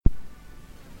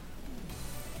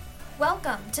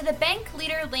Welcome to the Bank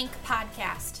Leader Link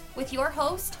podcast with your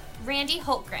host, Randy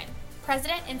Holtgren,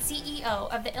 President and CEO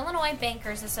of the Illinois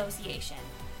Bankers Association.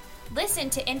 Listen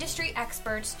to industry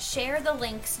experts share the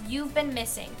links you've been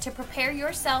missing to prepare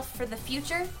yourself for the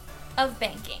future of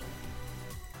banking.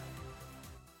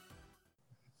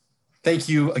 Thank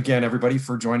you again, everybody,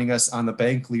 for joining us on the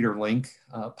Bank Leader Link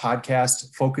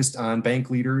podcast focused on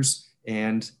bank leaders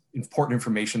and important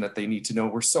information that they need to know.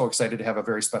 We're so excited to have a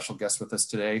very special guest with us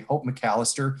today, Hope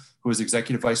McAllister, who is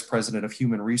Executive Vice President of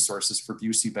Human Resources for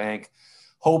Busey Bank.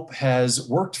 Hope has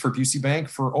worked for Busey Bank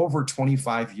for over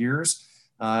 25 years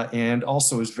and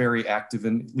also is very active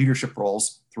in leadership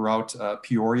roles throughout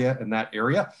Peoria and that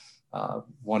area.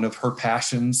 One of her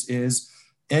passions is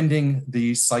ending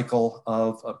the cycle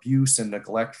of abuse and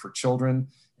neglect for children,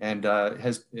 and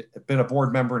has been a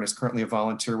board member and is currently a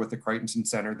volunteer with the Crichton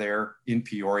Center there in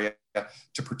Peoria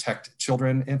to protect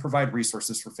children and provide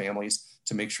resources for families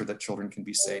to make sure that children can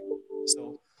be safe.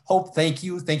 So Hope, thank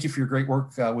you. Thank you for your great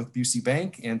work with Busey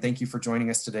Bank, and thank you for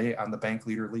joining us today on the Bank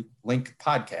Leader Link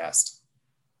podcast.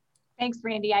 Thanks,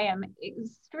 Randy. I am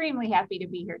extremely happy to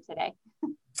be here today.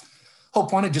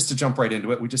 Hope, wanted just to jump right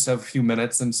into it. We just have a few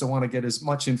minutes, and so want to get as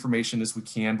much information as we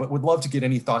can, but would love to get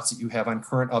any thoughts that you have on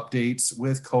current updates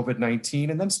with COVID-19,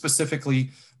 and then specifically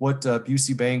what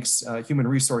Busey Bank's Human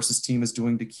Resources team is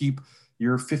doing to keep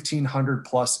your 1,500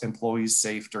 plus employees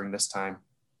safe during this time.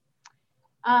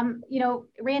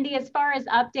 Randy, as far as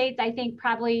updates, I think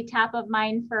probably top of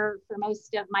mind for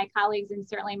most of my colleagues and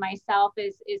certainly myself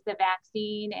is the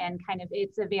vaccine and kind of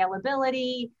its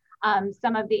availability.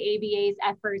 Some of the ABA's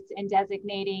efforts in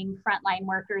designating frontline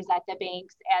workers at the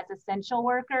banks as essential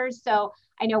workers. So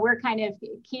I know we're kind of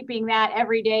keeping that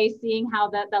every day, seeing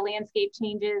how the landscape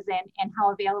changes and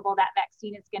how available that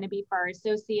vaccine is going to be for our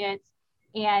associates.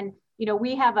 And,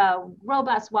 we have a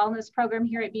robust wellness program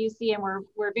here at Busey, and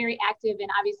we're very active in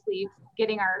obviously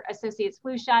getting our associates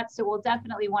flu shots. So we'll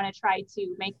definitely want to try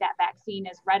to make that vaccine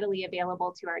as readily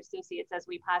available to our associates as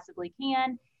we possibly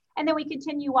can. And then we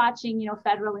continue watching,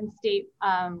 federal and state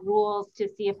rules to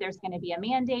see if there's going to be a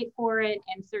mandate for it,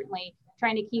 and certainly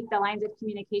trying to keep the lines of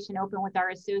communication open with our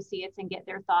associates and get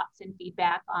their thoughts and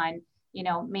feedback on,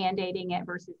 mandating it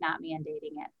versus not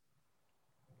mandating it.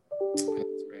 That's great.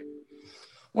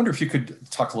 I wonder if you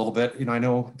could talk a little bit. I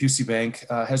know Busey Bank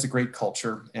has a great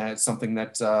culture, and it's something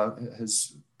that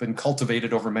has been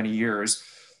cultivated over many years,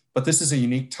 but this is a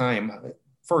unique time.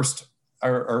 First,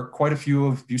 are quite a few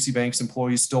of Busey Bank's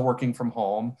employees still working from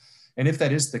home? And if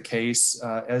that is the case,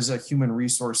 as a human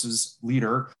resources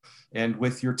leader and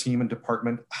with your team and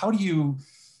department, how do you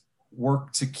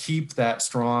work to keep that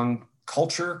strong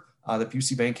culture that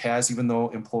Busey Bank has, even though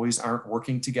employees aren't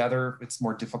working together? It's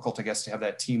more difficult, I guess, to have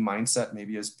that team mindset,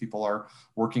 maybe as people are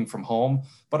working from home,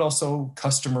 but also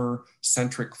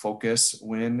customer-centric focus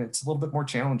when it's a little bit more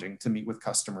challenging to meet with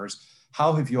customers.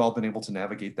 How have you all been able to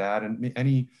navigate that? And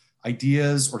any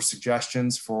ideas or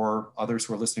suggestions for others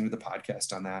who are listening to the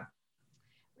podcast on that?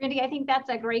 Randy, I think that's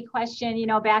a great question.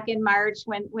 Back in March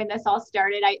when this all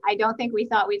started, I don't think we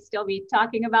thought we'd still be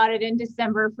talking about it in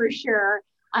December for sure.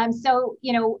 So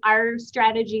our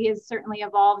strategy has certainly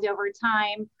evolved over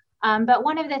time. But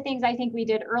one of the things I think we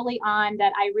did early on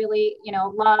that I really,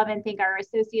 love and think our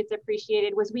associates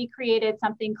appreciated was we created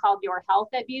something called Your Health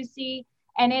at Busey.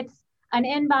 And it's an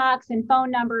inbox and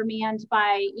phone number manned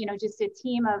by, just a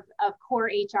team of core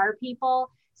HR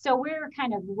people. So we're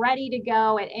kind of ready to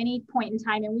go at any point in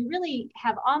time. And we really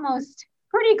have almost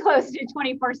pretty close to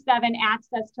 24/7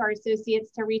 access to our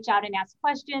associates to reach out and ask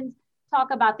questions,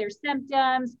 talk about their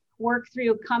symptoms, work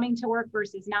through coming to work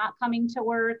versus not coming to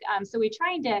work. So we're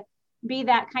trying to be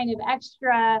that kind of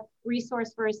extra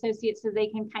resource for associates so they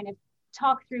can kind of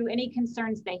talk through any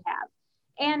concerns they have.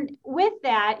 And with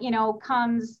that,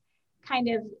 comes kind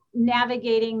of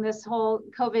navigating this whole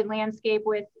COVID landscape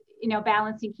with,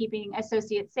 balancing keeping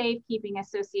associates safe, keeping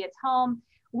associates home.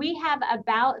 We have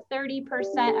about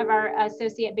 30% of our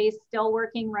associate base still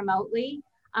working remotely.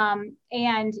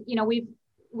 And,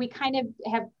 we kind of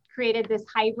have created this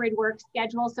hybrid work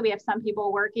schedule. So we have some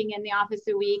people working in the office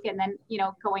a week and then,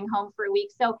 going home for a week.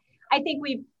 So I think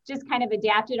we've just kind of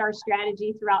adapted our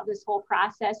strategy throughout this whole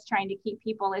process, trying to keep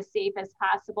people as safe as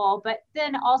possible, but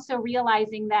then also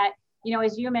realizing that,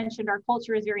 as you mentioned, our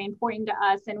culture is very important to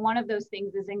us. And one of those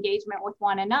things is engagement with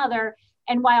one another.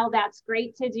 And while that's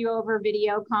great to do over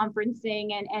video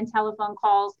conferencing and telephone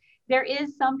calls, there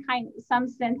is some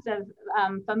sense of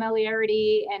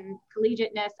familiarity and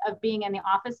collegiateness of being in the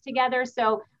office together.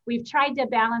 So we've tried to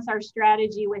balance our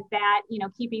strategy with that,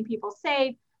 keeping people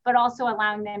safe, but also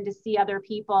allowing them to see other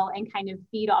people and kind of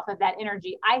feed off of that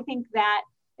energy. I think that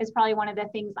is probably one of the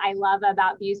things I love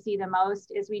about Busey the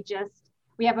most. Is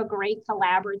we have a great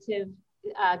collaborative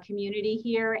community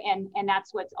here, and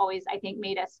that's what's always, I think,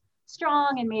 made us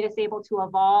strong and made us able to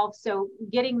evolve. So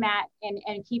getting that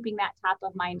and keeping that top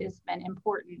of mind has been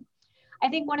important. I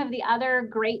think one of the other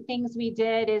great things we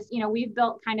did is, we've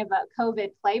built kind of a COVID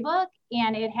playbook,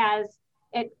 and it has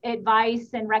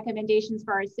advice and recommendations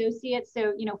for our associates.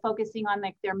 So, focusing on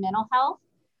their mental health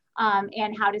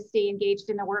and how to stay engaged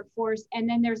in the workforce. And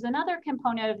then there's another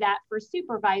component of that for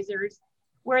supervisors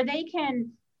where they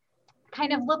can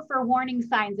kind of look for warning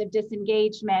signs of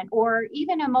disengagement or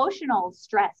even emotional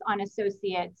stress on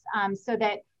associates, so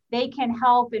that they can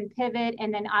help and pivot,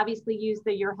 and then obviously use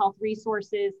the Your Health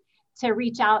resources to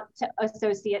reach out to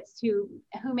associates who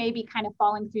may be kind of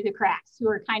falling through the cracks, who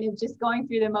are kind of just going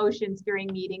through the motions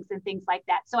during meetings and things like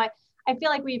that. So I feel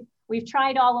like we've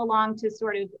tried all along to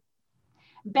sort of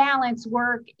balance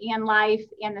work and life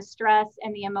and the stress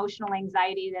and the emotional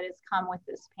anxiety that has come with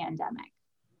this pandemic.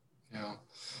 Yeah,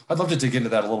 I'd love to dig into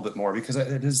that a little bit more, because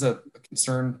it is a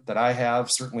concern that I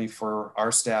have, certainly for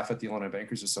our staff at the Illinois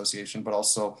Bankers Association, but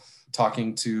also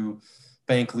talking to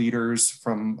bank leaders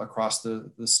from across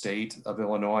the state of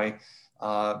Illinois.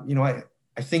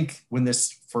 I think when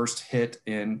this first hit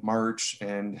in March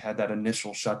and had that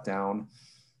initial shutdown,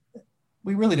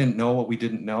 we really didn't know what we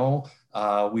didn't know.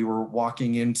 We were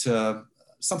walking into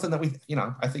something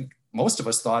that I think most of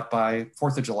us thought by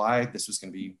 4th of July, this was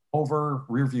going to be over,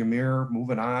 rearview mirror,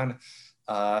 moving on.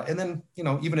 And then,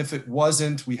 even if it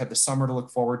wasn't, we had the summer to look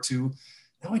forward to.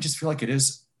 Now I just feel like it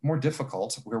is more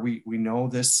difficult, where we know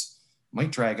this might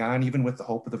drag on, even with the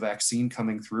hope of the vaccine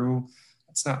coming through.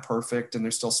 It's not perfect, and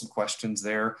there's still some questions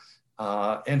there.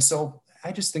 And so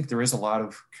I just think there is a lot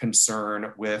of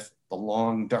concern with the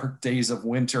long, dark days of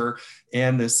winter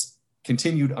and this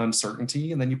continued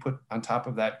uncertainty. And then you put on top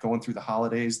of that, going through the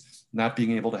holidays, not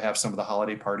being able to have some of the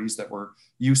holiday parties that we're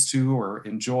used to or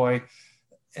enjoy.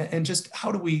 And just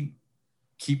how do we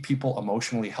keep people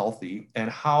emotionally healthy, and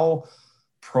how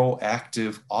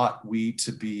proactive ought we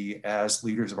to be as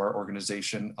leaders of our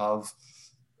organization of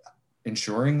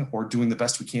ensuring or doing the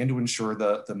best we can to ensure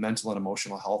the mental and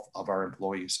emotional health of our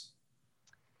employees?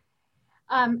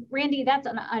 Randy, that's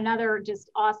another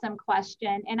just awesome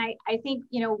question. And I think,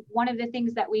 one of the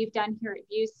things that we've done here at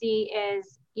Busey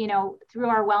is, through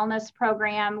our wellness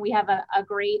program, we have a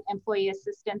great employee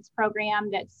assistance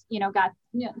program that's, got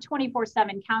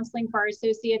 24/7 counseling for our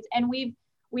associates. And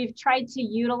we've tried to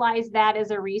utilize that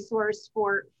as a resource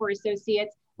for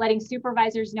associates, letting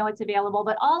supervisors know it's available,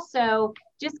 but also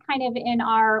just kind of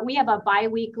we have a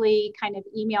bi-weekly kind of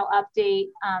email update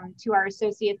to our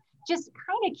associates, just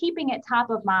kind of keeping it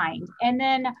top of mind. And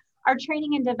then our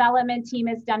training and development team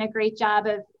has done a great job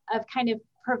of kind of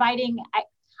providing,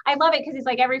 I love it because it's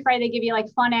like every Friday they give you like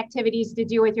fun activities to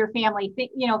do with your family,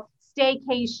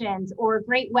 staycations or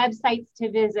great websites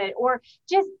to visit, or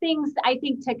just things I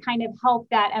think to kind of help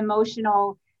that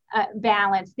emotional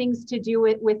balance, things to do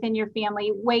within your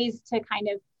family, ways to kind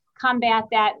of combat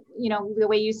that, the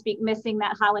way you speak, missing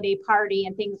that holiday party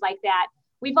and things like that.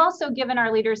 We've also given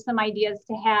our leaders some ideas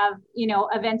to have,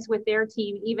 events with their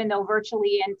team, even though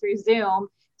virtually and through Zoom,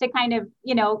 to kind of,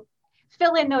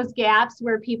 fill in those gaps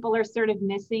where people are sort of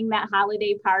missing that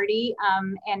holiday party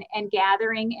and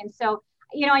gathering. And so,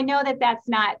 I know that that's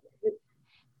not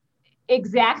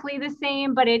exactly the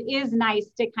same, but it is nice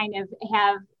to kind of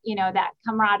have, that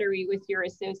camaraderie with your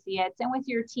associates and with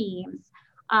your teams.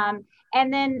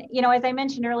 And then, as I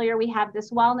mentioned earlier, we have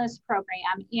this wellness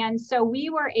program. And so we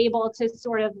were able to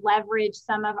sort of leverage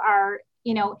some of our,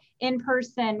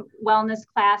 in-person wellness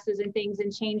classes and things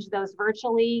and change those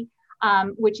virtually,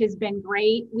 which has been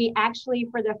great. We actually,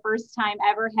 for the first time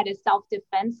ever, had a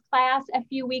self-defense class a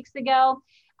few weeks ago.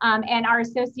 And our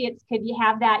associates could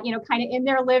have that, kind of in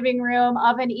their living room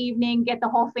of an evening, get the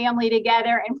whole family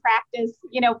together and practice,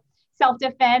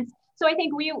 self-defense. So I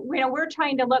think we're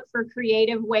trying to look for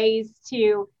creative ways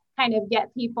to kind of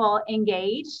get people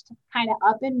engaged, kind of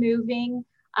up and moving.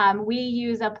 We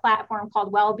use a platform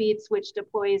called WellBeats, which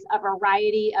deploys a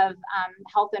variety of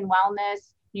health and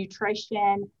wellness,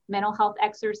 nutrition, mental health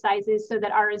exercises, so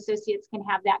that our associates can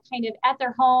have that kind of at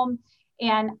their home.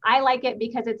 And I like it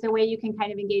because it's a way you can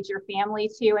kind of engage your family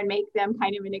too and make them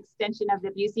kind of an extension of the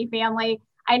Busey family.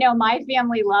 I know my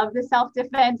family loved the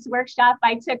self-defense workshop.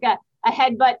 I took a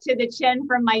headbutt to the chin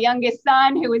from my youngest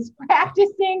son who was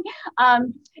practicing.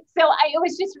 It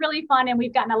was just really fun, and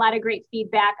we've gotten a lot of great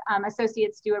feedback.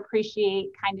 Associates do appreciate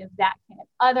kind of that kind of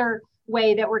other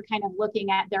way that we're kind of looking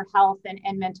at their health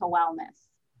and mental wellness.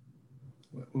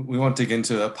 we won't dig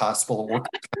into a possible work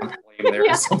comp claim there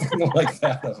Yeah. or something like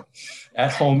that, of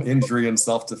at-home injury and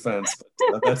self-defense.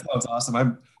 But that sounds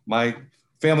awesome. My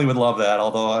family would love that,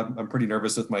 although I'm pretty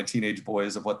nervous with my teenage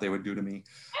boys of what they would do to me.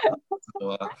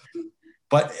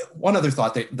 But one other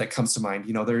thought that comes to mind,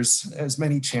 there's as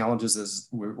many challenges as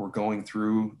we're going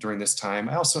through during this time.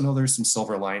 I also know there's some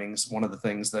silver linings. One of the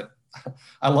things that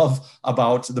I love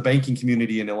about the banking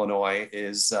community in Illinois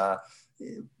is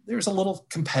there's a little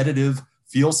competitive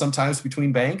feel sometimes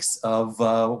between banks of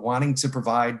wanting to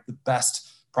provide the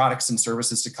best products and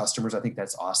services to customers. I think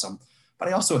that's awesome. But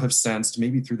I also have sensed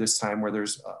maybe through this time where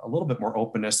there's a little bit more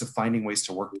openness of finding ways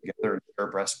to work together and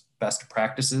share best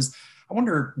practices. I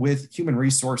wonder, with human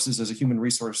resources, as a human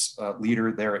resource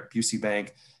leader there at Busey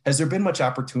Bank, has there been much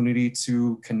opportunity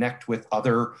to connect with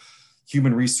other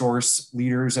human resource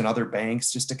leaders and other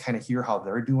banks just to kind of hear how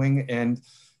they're doing? And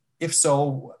if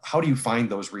so, how do you find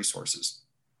those resources?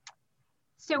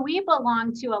 So we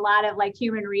belong to a lot of like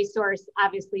human resource,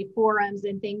 obviously forums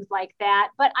and things like that.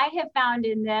 But I have found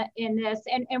in this,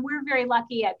 and we're very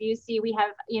lucky at Busey, we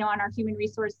have, on our human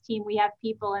resource team, we have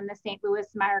people in the St. Louis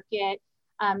market,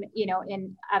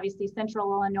 in obviously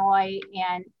central Illinois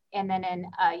and then in,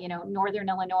 northern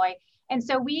Illinois. And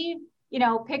so we,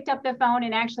 picked up the phone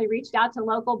and actually reached out to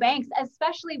local banks,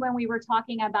 especially when we were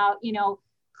talking about,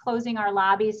 closing our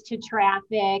lobbies to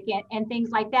traffic and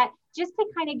things like that, just to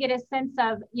kind of get a sense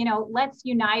of, let's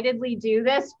unitedly do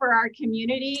this for our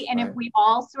community. And if we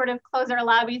all sort of close our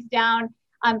lobbies down,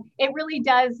 it really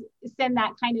does send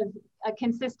that kind of a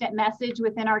consistent message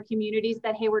within our communities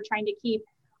that, hey, we're trying to keep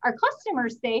our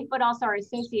customers safe, but also our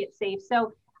associates safe.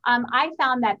 So I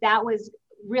found that was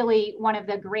really one of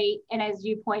the great, and as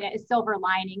you pointed, a silver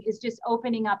lining is just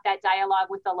opening up that dialogue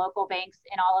with the local banks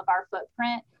in all of our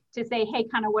footprint to say, hey,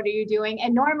 kind of what are you doing?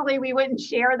 And normally we wouldn't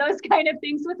share those kind of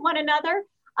things with one another.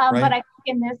 But I think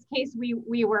in this case,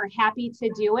 we were happy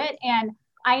to do it. And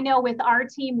I know with our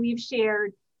team, we've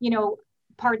shared,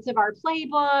 parts of our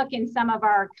playbook and some of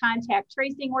our contact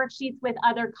tracing worksheets with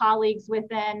other colleagues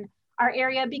within our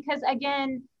area, because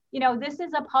again, this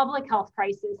is a public health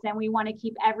crisis and we want to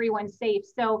keep everyone safe.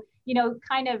 So,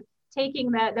 kind of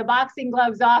taking the boxing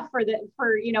gloves off for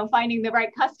finding the right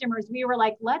customers, we were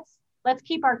like, let's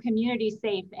keep our community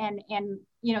safe and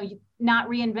not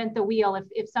reinvent the wheel.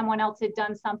 If someone else had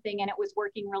done something and it was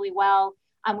working really well,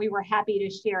 we were happy to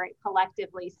share it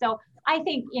collectively. So I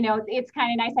think, it's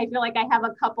kind of nice. I feel like I have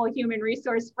a couple human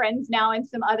resource friends now in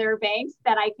some other banks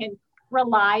that I can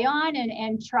rely on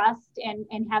and trust and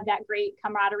have that great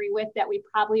camaraderie with that we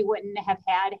probably wouldn't have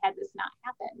had this not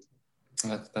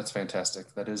happened. That's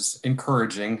fantastic. That is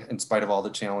encouraging in spite of all the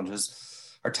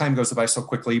challenges. Our time goes by so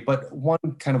quickly, but one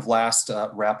kind of last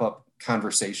wrap-up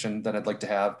conversation that I'd like to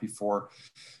have before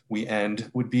we end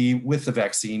would be with the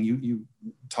vaccine. You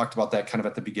talked about that kind of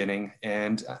at the beginning,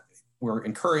 and we're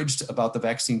encouraged about the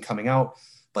vaccine coming out,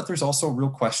 but there's also real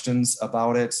questions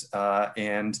about it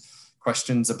and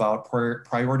questions about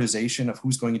prioritization of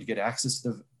who's going to get access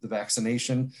to the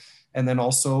vaccination, and then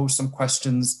also some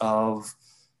questions of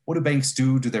what do banks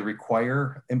do? Do they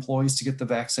require employees to get the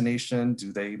vaccination?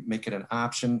 Do they make it an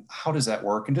option? How does that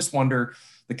work? And just wonder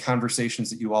the conversations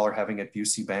that you all are having at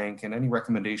Busey Bank and any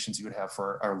recommendations you would have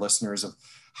for our listeners of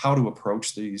how to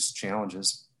approach these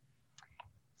challenges.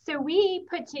 So we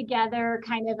put together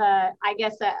kind of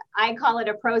I call it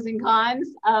a pros and cons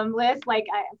list, like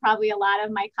probably a lot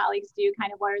of my colleagues do,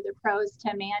 kind of what are the pros to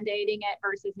mandating it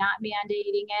versus not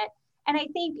mandating it. And I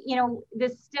think,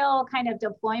 this still kind of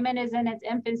deployment is in its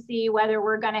infancy. Whether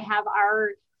we're going to have our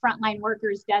frontline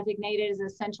workers designated as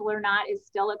essential or not is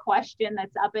still a question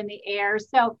that's up in the air.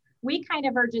 So we kind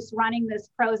of are just running this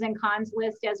pros and cons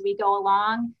list as we go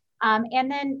along. And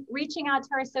then reaching out to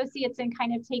our associates and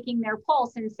kind of taking their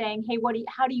pulse and saying, hey,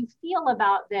 how do you feel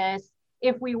about this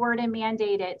if we were to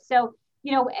mandate it? So,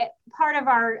 part of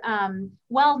our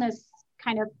wellness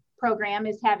kind of program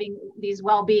is having these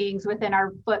well-beings within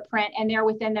our footprint, and they're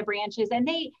within the branches, and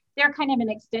they're kind of an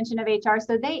extension of HR.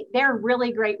 So they're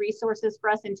really great resources for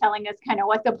us in telling us kind of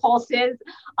what the pulse is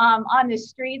on the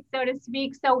street, so to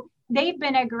speak. So they've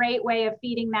been a great way of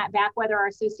feeding that back, whether our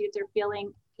associates are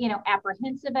feeling,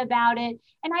 apprehensive about it.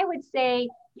 And I would say,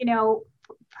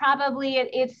 probably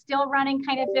it's still running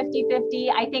kind of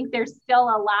 50-50. I think there's still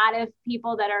a lot of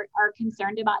people that are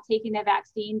concerned about taking the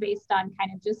vaccine based on kind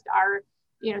of just our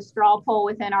straw poll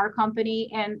within our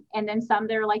company. And then some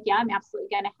that are like, yeah, I'm absolutely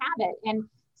going to have it. And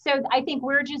so I think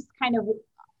we're just kind of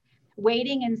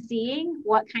waiting and seeing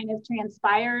what kind of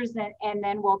transpires. And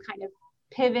then we'll kind of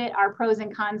pivot our pros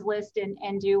and cons list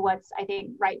and do what's, I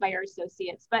think, right by our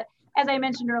associates. But as I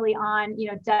mentioned early on,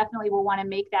 definitely we'll want to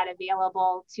make that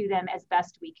available to them as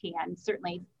best we can.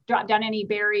 Certainly drop down any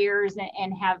barriers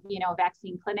and have,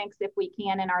 vaccine clinics if we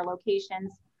can in our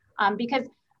locations. Because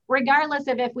regardless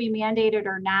of if we mandate it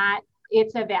or not,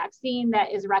 it's a vaccine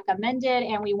that is recommended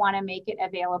and we want to make it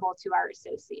available to our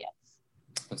associates.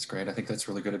 That's great. I think that's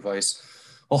really good advice.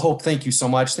 Well, Hope, thank you so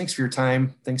much. Thanks for your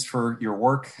time. Thanks for your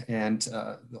work and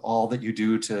all that you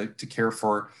do to care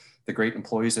for the great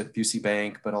employees at Busey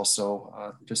Bank, but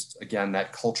also just, again,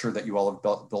 that culture that you all have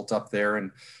built up there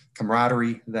and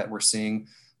camaraderie that we're seeing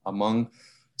among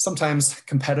sometimes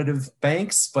competitive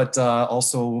banks, but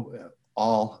also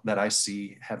all that I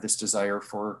see have this desire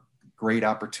for great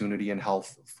opportunity and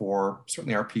health for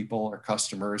certainly our people, our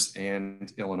customers,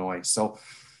 and Illinois. So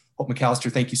Hope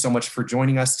McAllister, thank you so much for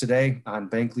joining us today on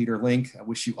Bank Leader Link. I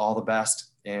wish you all the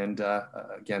best. And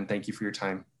again, thank you for your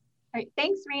time. All right.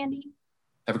 Thanks, Randy.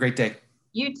 Have a great day.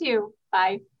 You too.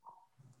 Bye.